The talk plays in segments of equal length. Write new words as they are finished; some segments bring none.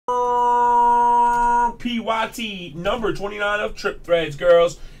PYT, number 29 of Trip Threads,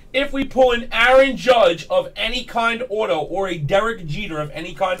 girls. If we pull an Aaron Judge of any kind auto or a Derek Jeter of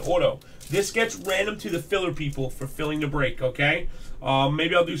any kind auto, this gets random to the filler people for filling the break, okay?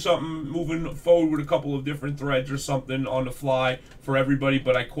 Maybe I'll do something moving forward with a couple of different threads or something on the fly for everybody,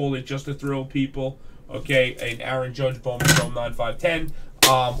 but I call it just to thrill people, okay? An Aaron Judge Bowman Chrome 9510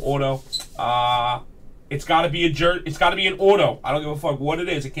 auto. It's got to be it's got to be an auto. I don't give a fuck what it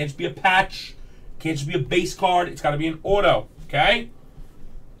is. It can't just be a patch. It can't just be a base card. It's got to be an auto, okay?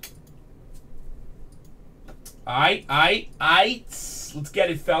 Aight. Let's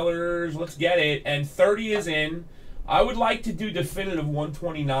get it, fellers. Let's get it. And 30 is in. I would like to do definitive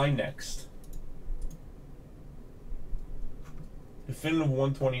 129 next. Definitive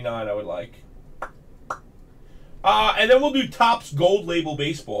 129 I would like. And then we'll do Topps Gold Label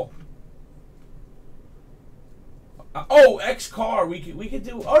Baseball. Oh, X-Car. We could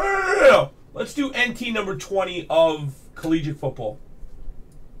do... Oh, no. Let's do NT number 20 of collegiate football.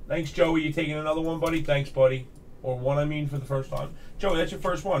 Thanks, Joey. You taking another one, buddy? Thanks, buddy. Or one, I mean, for the first time. Joey, that's your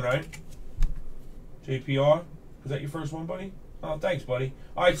first one, right? JPR? Is that your first one, buddy? Oh, thanks, buddy.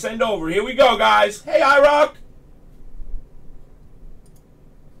 All right, send over. Here we go, guys. Hey, iRock.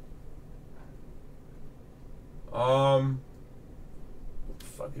 What the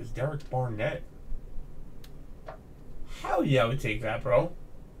fuck is Derek Barnett? Hell yeah, I would take that, bro.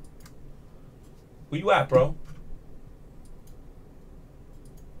 Where you at, bro?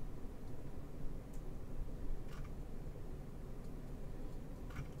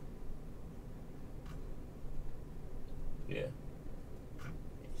 Yeah.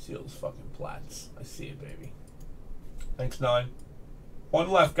 See those fucking plats. I see it, baby. Thanks, 9.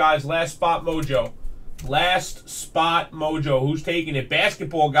 One left, guys. Last spot mojo. Last spot mojo. Who's taking it?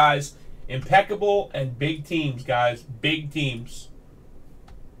 Basketball, guys. Impeccable and big teams, guys. Big teams.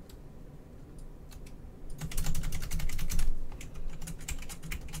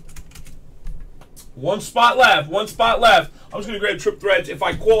 One spot left. One spot left. I'm just going to grab Trip Threads. If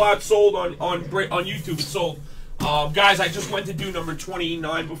I call out sold on YouTube, it's sold. Guys, I just went to do number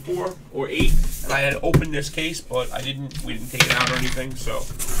 29 before, or 8, and I had opened this case, but we didn't take it out or anything, so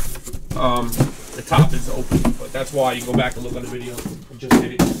the top is open, but that's why you go back and look on the video.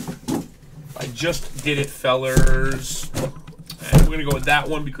 I just did it, fellers. And we're going to go with that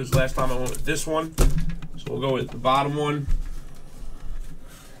one because last time I went with this one, so we'll go with the bottom one.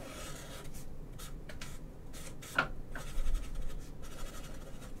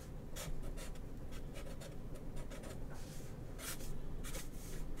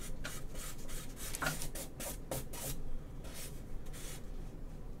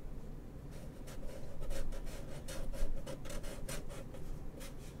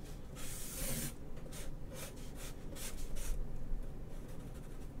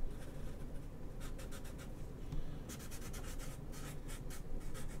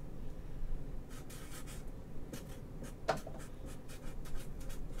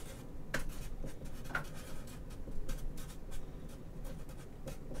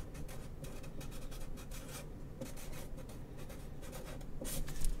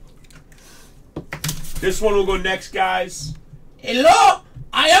 This one will go next, guys. Hello,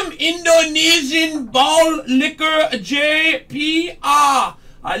 I am Indonesian Ball Liquor JPR.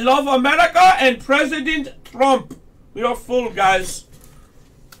 I love America and President Trump. We are full, guys.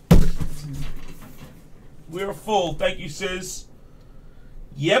 We are full. Thank you, sis.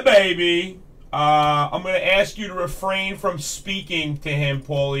 Yeah, baby. I'm going to ask you to refrain from speaking to him,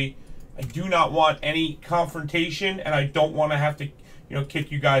 Paulie. I do not want any confrontation, and I don't want to have to,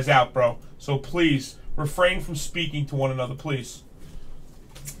 kick you guys out, bro. So please, refrain from speaking to one another, please.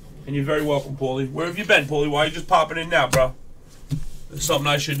 And you're very welcome, Paulie. Where have you been, Paulie? Why are you just popping in now, bro? There's something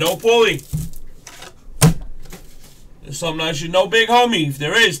I should know, Paulie. There's something I should know, big homie. If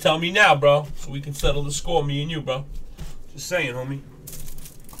there is, tell me now, bro. So we can settle the score, me and you, bro. Just saying, homie.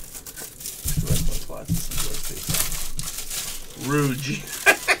 Rude.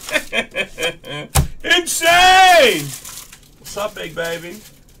 Insane! What's up, big baby?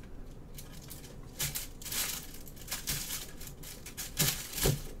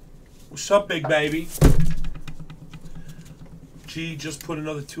 What's up, big baby? Gee, just put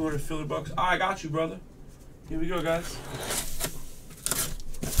another 200 filler bucks. I got you, brother. Here we go, guys.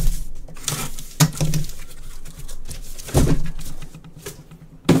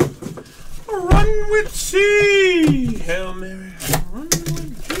 Run with C. Hail Mary. Run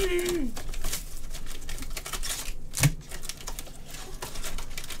with G.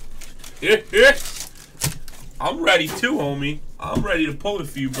 I'm ready too, homie. I'm ready to pull it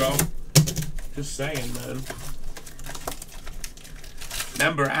for you, bro. Just saying, man.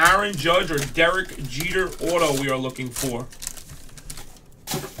 Remember, Aaron Judge or Derek Jeter auto we are looking for.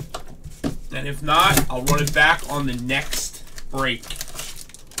 And if not, I'll run it back on the next break.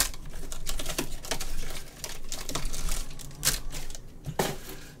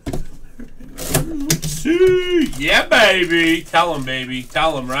 Let's see. Yeah, baby. Tell him, baby.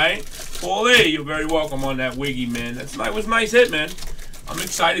 Tell him, right? Paulie, you're very welcome on that Wiggy, man. That was a nice hit, man. I'm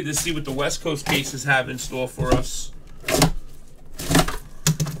excited to see what the West Coast cases have in store for us.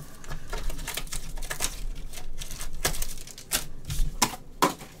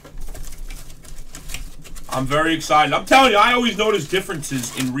 I'm very excited. I'm telling you, I always notice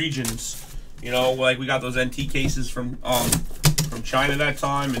differences in regions. You know, like we got those NT cases from China that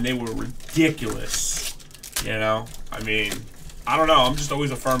time, and they were ridiculous. You know, I mean, I don't know. I'm just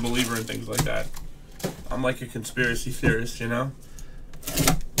always a firm believer in things like that. I'm like a conspiracy theorist, you know.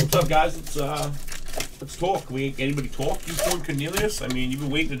 What's up, guys? Let's talk. Can anybody talk? You Corn Cornelius? I mean, you've been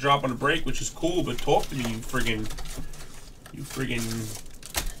waiting to drop on a break, which is cool, but talk to me, you friggin'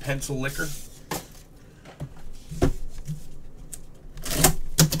 pencil licker.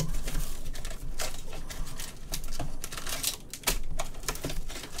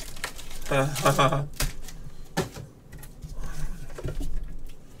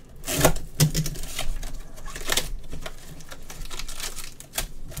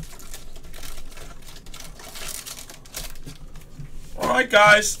 Alright,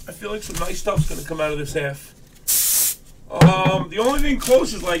 guys. I feel like some nice stuff's going to come out of this half. The only thing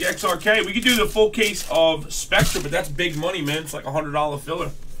close is like XRK. We could do the full case of Spectra, but that's big money, man. It's like a $100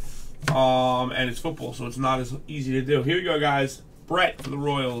 filler. And it's football, so it's not as easy to do. Here we go, guys. Brett for the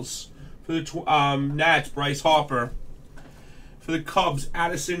Royals. For the Nats, Bryce Harper. For the Cubs,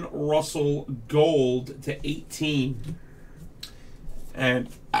 Addison Russell Gold to 18. And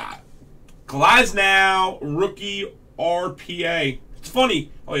Glasnow, rookie RPA. It's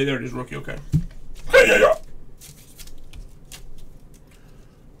funny. Oh, yeah, there it is, rookie. Okay. Yeah.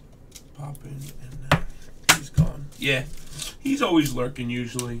 Pop in, and he's gone. Yeah, he's always lurking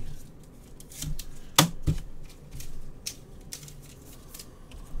usually.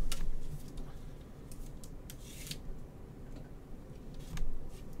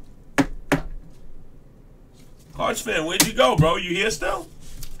 Cards fan, where'd you go, bro? You here still?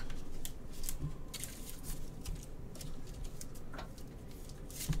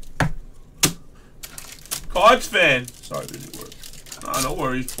 Cards fan. Sorry, busy work. Nah, no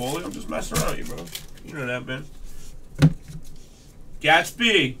worries, Paulie. I'm just messing around with you, bro. You know that, man.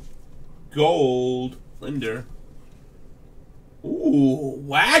 Gatsby. Gold. Linder. Ooh,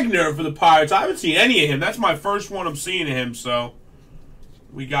 Wagner for the Pirates. I haven't seen any of him. That's my first one I'm seeing of him, so.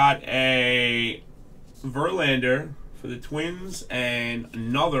 We got a Verlander for the Twins and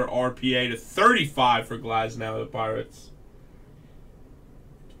another RPA to 35 for Glasnow of the Pirates.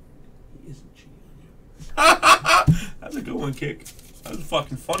 He isn't cheating on you. That's a good one, Kick. That was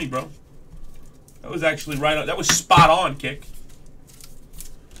fucking funny, bro. That was actually right on. That was spot on, Kick.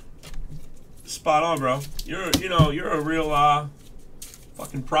 Spot on, bro. You're a real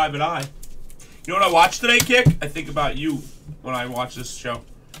fucking private eye. You know what I watched today, Kick? I think about you when I watch this show.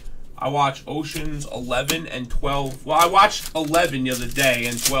 I watch Oceans 11 and 12. Well, I watched 11 the other day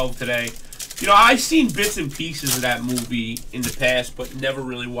and 12 today. You know, I've seen bits and pieces of that movie in the past, but never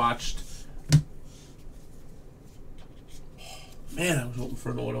really watched. Man, I was hoping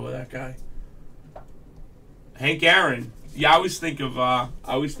for an auto of that guy. Hank Aaron. Yeah, I always think of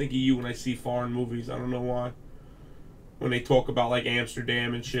you when I see foreign movies. I don't know why. When they talk about like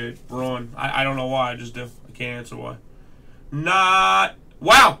Amsterdam and shit. Braun. I don't know why. I just do. I can't answer why.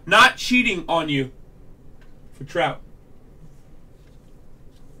 Not cheating on you for Trout.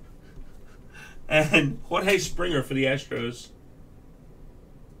 And Jorge Springer for the Astros.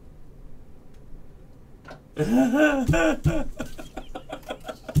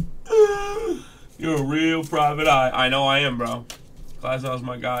 You're a real private eye. I know I am, bro. Glasnow's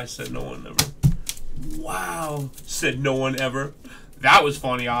my guy. Said no one ever. Wow. Said no one ever. That was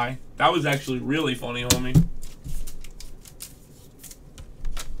funny, eye. That was actually really funny, homie.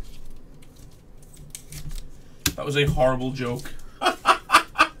 That was a horrible joke.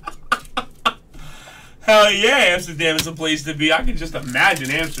 Hell yeah, Amsterdam is a place to be. I can just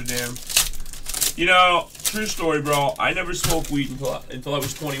imagine Amsterdam. You know, true story, bro. I never smoked weed until I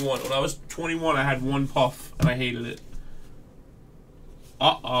was 21. When I was 21, I had one puff, and I hated it.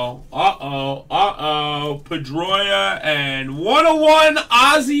 Uh-oh. Pedroia and 101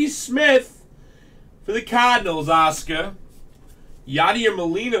 Ozzie Smith for the Cardinals, Oscar. Yadier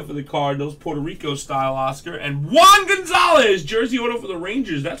Molina for the Cardinals, Puerto Rico style, Oscar. And Juan Gonzalez, jersey auto for the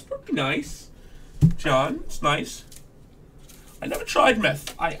Rangers. That's pretty nice. John, it's nice. I never tried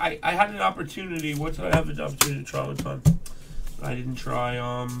meth. I had an opportunity. What did I have an opportunity to try one time? I didn't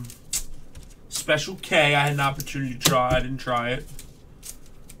try, Special K, I had an opportunity to try. I didn't try it.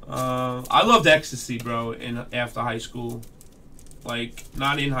 I loved ecstasy, bro, after high school. Like,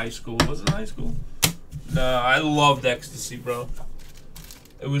 not in high school. Was it in high school? No, I loved ecstasy, bro.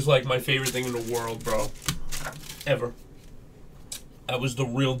 It was like my favorite thing in the world, bro. Ever. That was the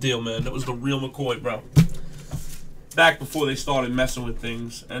real deal, man. That was the real McCoy, bro. Back before they started messing with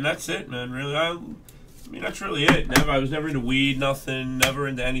things. And that's it, man. Really, I mean, that's really it. I was never into weed, nothing. Never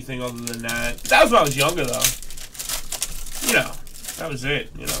into anything other than that. That was when I was younger, though. You know, that was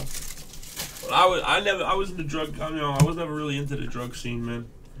it, you know. But I was into drug, you know, I was never really into the drug scene, man.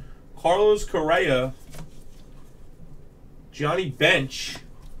 Carlos Correa, Johnny Bench,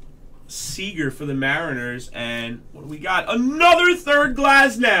 Seager for the Mariners, and what do we got? Another third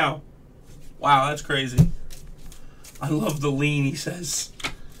glass now. Wow, that's crazy. I love the lean, he says.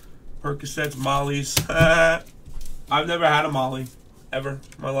 Percocets, Mollies. I've never had a Molly, ever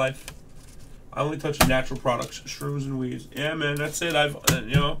in my life. I only touch natural products, shrooms and weeds. Yeah, man, that's it.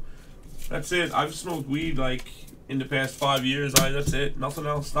 You know, that's it. I've smoked weed, like, in the past 5 years. That's it. Nothing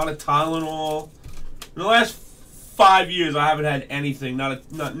else. Not a Tylenol. In the last 5 years, I haven't had anything.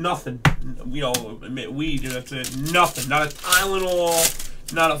 Nothing. You know, weed, that's it. Nothing. Not a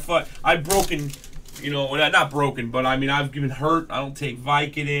Tylenol. Not a I've broken... You know, not broken, but I mean, I've been hurt. I don't take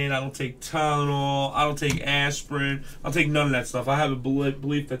Vicodin. I don't take Tylenol. I don't take aspirin. I don't take none of that stuff. I have a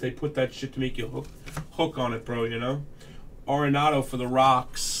belief that they put that shit to make you hook on it, bro, you know? Arenado for the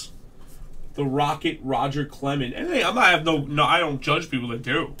Rocks. The Rocket, Roger Clement. And hey, I don't judge people that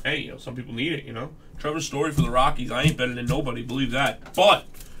do. Hey, you know, some people need it, you know? Trevor Story for the Rockies. I ain't better than nobody, believe that. But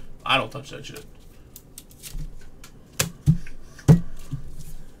I don't touch that shit.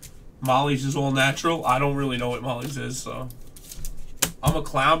 Molly's is all natural. I don't really know what Molly's is, so. I'm a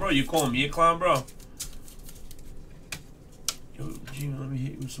clown, bro. You calling me a clown, bro? Yo, Gina, let me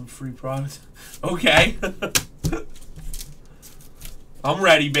hit you with some free product. Okay. I'm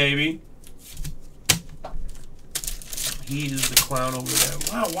ready, baby. He is the clown over there.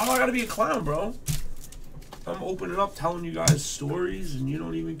 Wow, why do I gotta be a clown, bro? I'm opening up, telling you guys stories, and you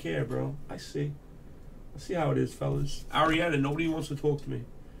don't even care, bro. I see. I see how it is, fellas. Arietta, nobody wants to talk to me.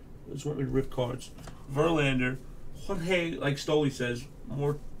 They just want me to rip cards. Verlander, Jorge, like Stoli says,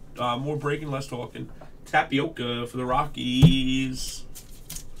 more breaking, less talking. Tapioca for the Rockies.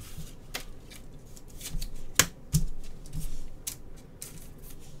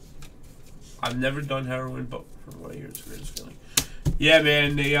 I've never done heroin, but from what I hear, it's the greatest feeling. Yeah,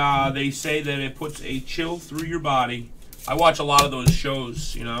 man, they say that it puts a chill through your body. I watch a lot of those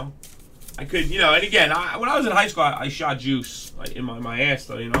shows, you know. I could, you know, and again, when I was in high school, I shot juice in my ass,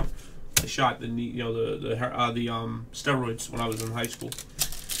 though, you know. I shot the steroids when I was in high school,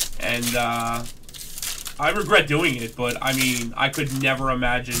 and I regret doing it. But I mean, I could never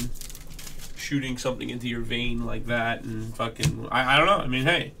imagine shooting something into your vein like that and fucking. I don't know. I mean,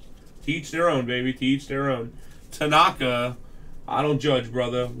 hey, to each their own, baby. To each their own. Tanaka, I don't judge,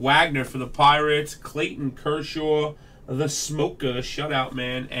 brother. Wagner for the Pirates. Clayton Kershaw. The Smoker, shutout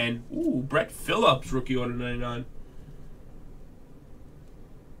man, and ooh, Brett Phillips, rookie order 99.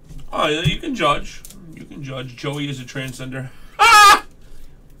 Oh, you can judge. You can judge. Joey is a transcender. Ah!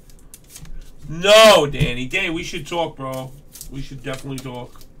 No, Danny. Danny, we should talk, bro. We should definitely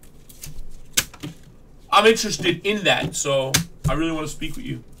talk. I'm interested in that, so I really want to speak with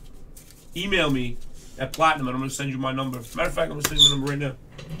you. Email me at Platinum, and I'm going to send you my number. Matter of fact, I'm going to send you my number right now.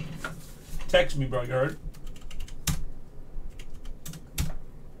 Text me, bro. You heard?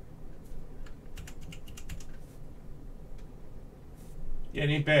 Yeah, it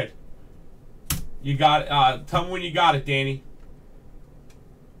ain't bad. You got it. Tell me when you got it, Danny.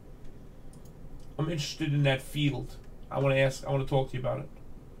 I'm interested in that field. I want to talk to you about it.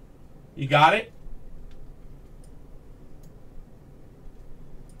 You got it?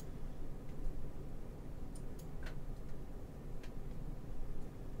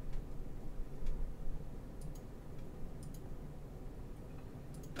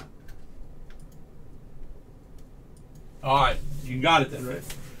 All right, you got it then, right?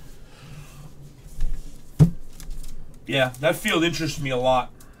 Yeah, that field interests me a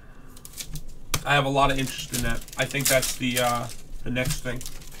lot. I have a lot of interest in that. I think that's the next thing.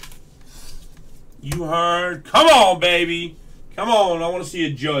 You heard? Come on, baby. Come on. I want to see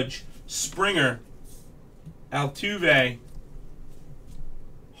a judge. Springer. Altuve.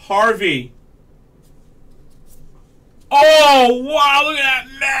 Harvey. Oh, wow. Look at that.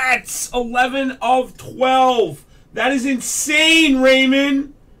 Mets. 11 of 12. That is insane,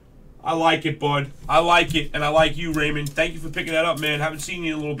 Raymond. I like it, bud. I like it, and I like you, Raymond. Thank you for picking that up, man. Haven't seen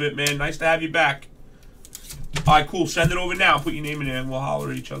you in a little bit, man. Nice to have you back. All right, cool. Send it over now. Put your name in there, and we'll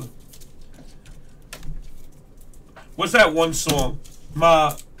holler at each other. What's that one song?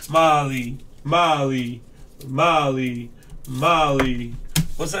 Molly.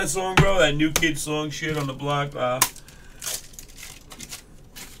 What's that song, bro? That New Kid song shit on the block.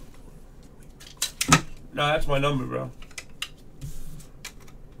 No, that's my number, bro.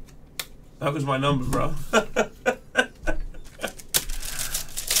 That was my number, bro.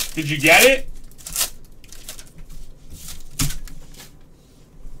 Did you get it?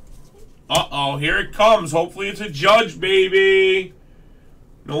 Uh-oh, here it comes. Hopefully it's a Judge, baby.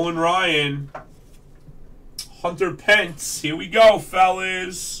 Nolan Ryan. Hunter Pence. Here we go,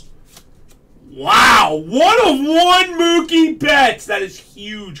 fellas. Wow. 1 of 1 Mookie Betts. That is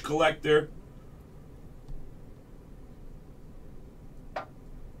huge, collector.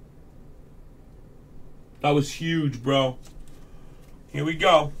 That was huge, bro. Here we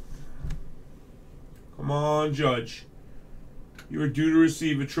go. Come on, Judge. You are due to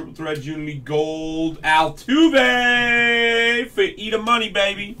receive a Triple Threat Junior League Gold Altuve for Eat a Money,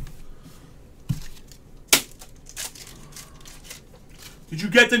 baby. Did you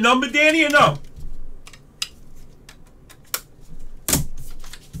get the number, Danny, or no?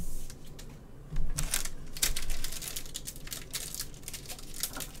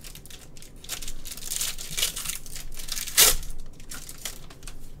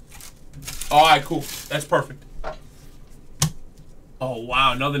 All right, cool. That's perfect. Oh,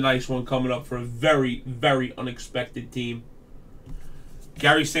 wow. Another nice one coming up for a very, very unexpected team.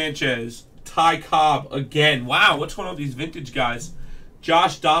 Gary Sanchez. Ty Cobb again. Wow, what's going on with these vintage guys?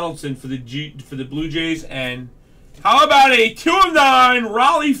 Josh Donaldson for the Blue Jays. And how about a 2 of 9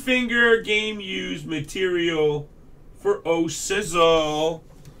 Raleigh Finger game used material for O Sizzle.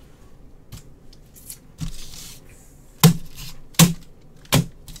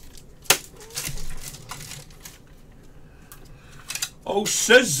 Oh,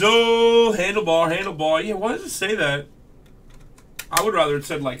 Sizzle! Handlebar. Yeah, why does it say that? I would rather it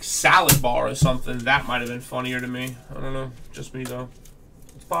said, like, salad bar or something. That might have been funnier to me. I don't know. Just me, though.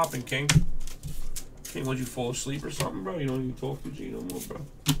 What's poppin', King? King, would you fall asleep or something, bro? You don't even talk to G no more, bro.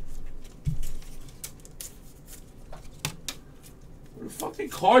 Where the fuck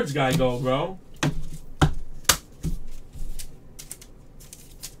did Cards guy go, bro?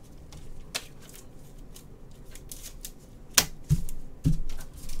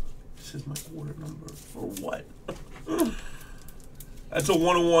 This is my order number for what? That's a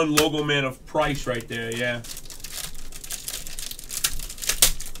 101 logo man of Price right there, yeah.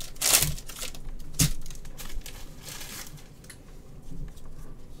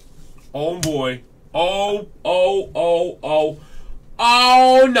 Oh boy. Oh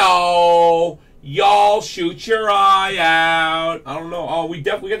no. Y'all shoot your eye out. I don't know. Oh, we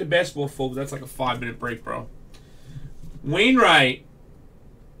definitely got the basketball full, but that's like a 5-minute break, bro. Wainwright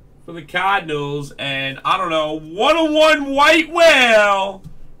for the Cardinals, and I don't know, 101 White Whale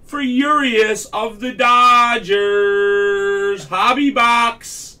for Urias of the Dodgers. Hobby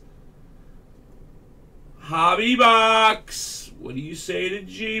box. Hobby box. What do you say to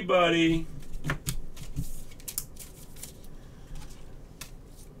G, buddy?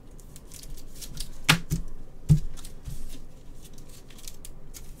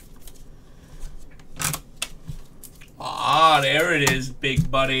 Ah, there it is,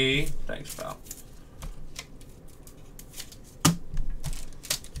 big buddy. Thanks, pal.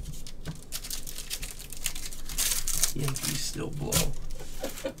 Yankees still blow.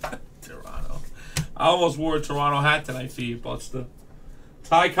 Toronto. I almost wore a Toronto hat tonight for you, Buster.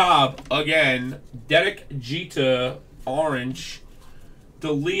 Ty Cobb again. Derek Jeter, orange.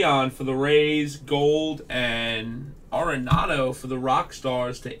 DeLeon for the Rays, gold, and Arenado for the Rock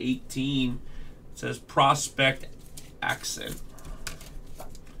Stars to 18. It says prospect accent.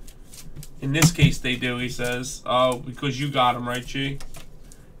 In this case, they do, he says. Oh, because you got him, right, G?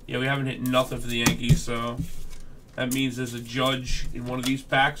 Yeah, we haven't hit nothing for the Yankees, so that means there's a Judge in one of these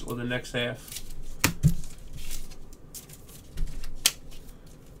packs or the next half.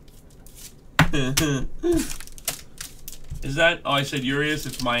 Is that? Oh, I said Urias.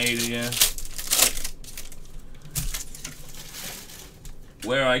 It's Maeda, yeah.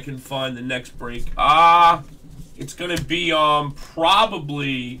 Where I can find the next break. It's going to be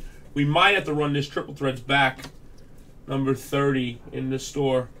probably, we might have to run this Triple Threads back, number 30 in the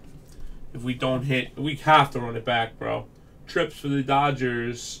store. If we don't hit, we have to run it back, bro. Trips for the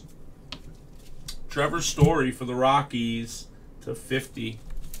Dodgers. Trevor Story for the Rockies to 50.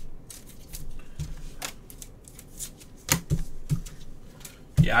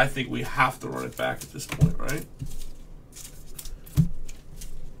 Yeah, I think we have to run it back at this point, right?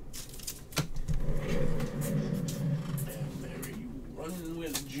 And there you run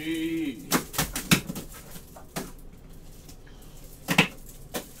with G.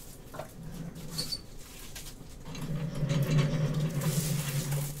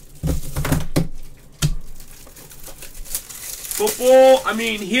 Football, I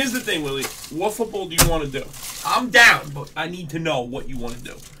mean, here's the thing, Willie. What football do you want to do? I'm down, but I need to know what you want to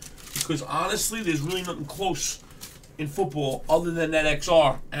do. Because honestly, there's really nothing close in football other than that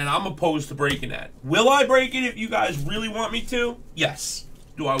XR, and I'm opposed to breaking that. Will I break it if you guys really want me to? Yes.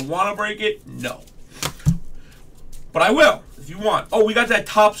 Do I want to break it? No. But I will, if you want. Oh, we got that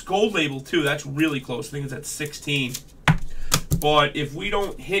Topps Gold label, too. That's really close. I think it's at 16. But if we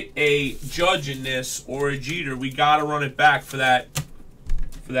don't hit a Judge in this or a Jeter, we got to run it back for that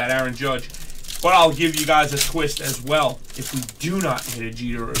Aaron Judge. But I'll give you guys a twist as well if we do not hit a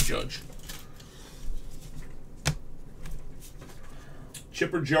Jeter or a Judge.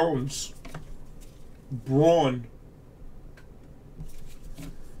 Chipper Jones. Braun.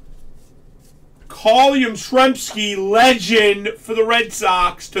 Carl Yastrzemski, legend for the Red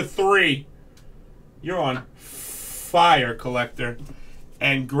Sox to 3. You're on fire, collector.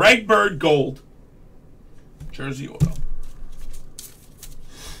 And Greg Bird Gold. Jersey Auto.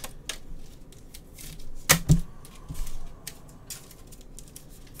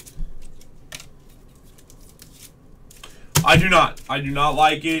 I do not. I do not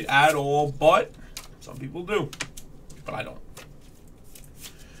like it at all, but some people do. But I don't.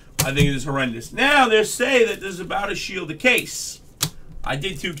 I think it is horrendous. Now, they say that there's about a shield a case. I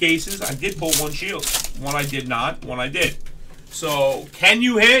did 2 cases. I did pull 1 shield. One I did not. One I did. So, can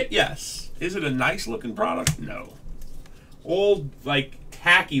you hit? Yes. Is it a nice looking product? No. All, like,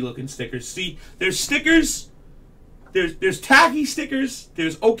 tacky looking stickers. See, there's stickers. There's tacky stickers.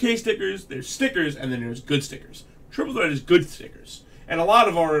 There's okay stickers. There's stickers. And then there's good stickers. Triple Threat is good stickers. And a lot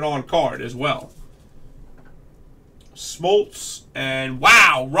of them are on card as well. Smoltz. And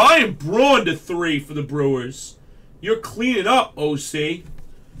wow, Ryan Braun to 3 for the Brewers. You're cleaning up, OC. You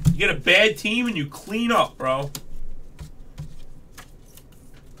get a bad team and you clean up, bro.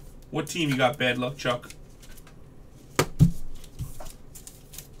 What team you got bad luck, Chuck?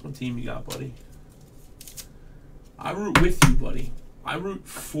 What team you got, buddy? I root with you, buddy. I root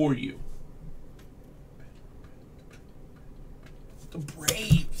for you. The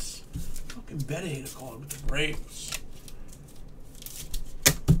Braves. Fucking better hit a call with the Braves.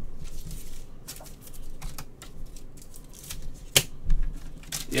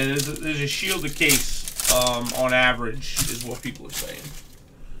 Yeah, there's a shield a case on average, is what people are saying.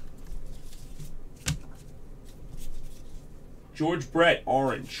 George Brett,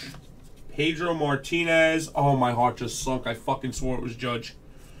 orange. Pedro Martinez. Oh, my heart just sunk. I fucking swore it was Judge.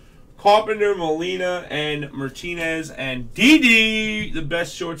 Carpenter, Molina, and Martinez, and Didi, the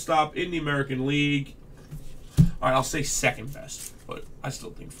best shortstop in the American League. All right, I'll say second best, but I still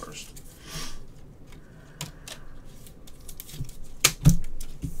think first.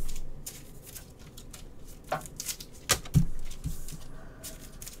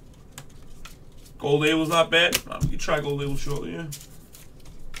 Gold label's not bad. You can try gold label shortly, yeah.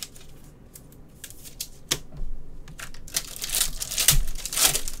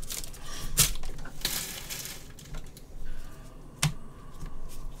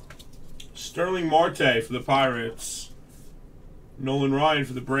 Sterling Marte for the Pirates. Nolan Ryan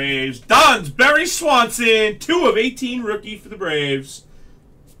for the Braves. Duns, Barry Swanson, 2 of 18 rookie for the Braves.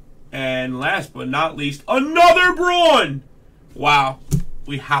 And last but not least, another Braun. Wow.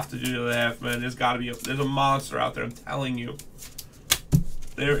 We have to do the half, man. There's got to be there's a monster out there, I'm telling you.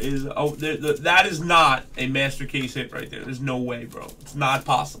 There is, that is not a master case hit right there. There's no way, bro. It's not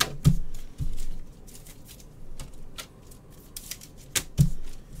possible.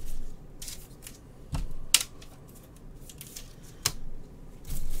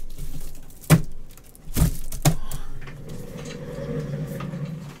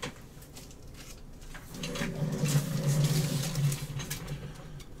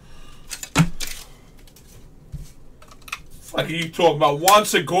 Like, are you talking about Juan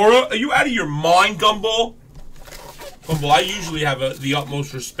Segura? Are you out of your mind, Gumball? Gumball, I usually have the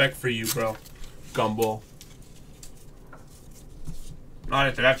utmost respect for you, bro. Gumball. Not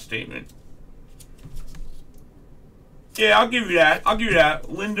after that statement. Yeah, I'll give you that. I'll give you that.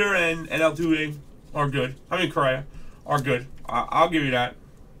 Linder and Altuve are good. I mean, Correa are good. I'll give you that.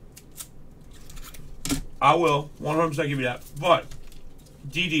 I will 100% give you that. But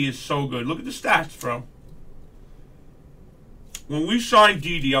Didi is so good. Look at the stats, bro. When we signed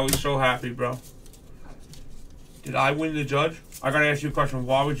Didi, I was so happy, bro. Did I win the judge? I gotta ask you a question.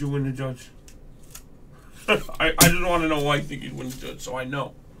 Why would you win the judge? I just want to know why you think you'd win the judge, so I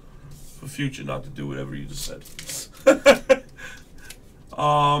know for future not to do whatever you just said.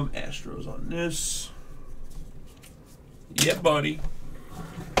 Astros on this. Yeah, buddy.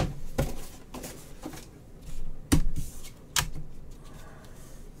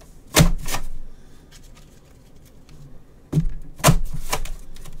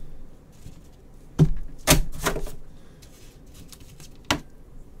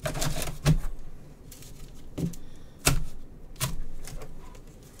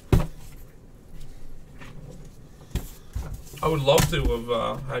 I would love to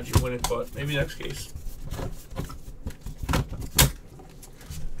have had you win it, but maybe next case.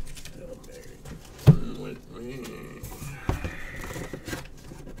 With me.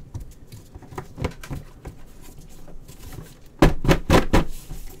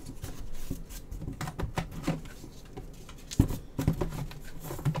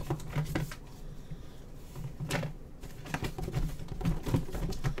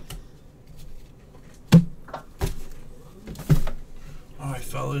 Alright,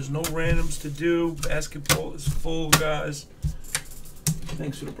 fellas, no randoms to do. Basketball is full, guys.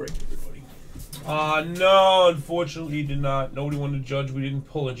 Thanks for the break, everybody. No, unfortunately, he did not. Nobody wanted to judge. We didn't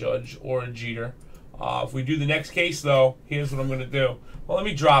pull a judge or a jeter. If we do the next case, though, here's what I'm going to do. Well, let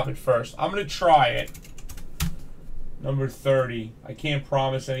me drop it first. I'm going to try it. Number 30. I can't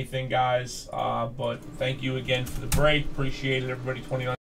promise anything, guys, but thank you again for the break. Appreciate it, everybody. 29.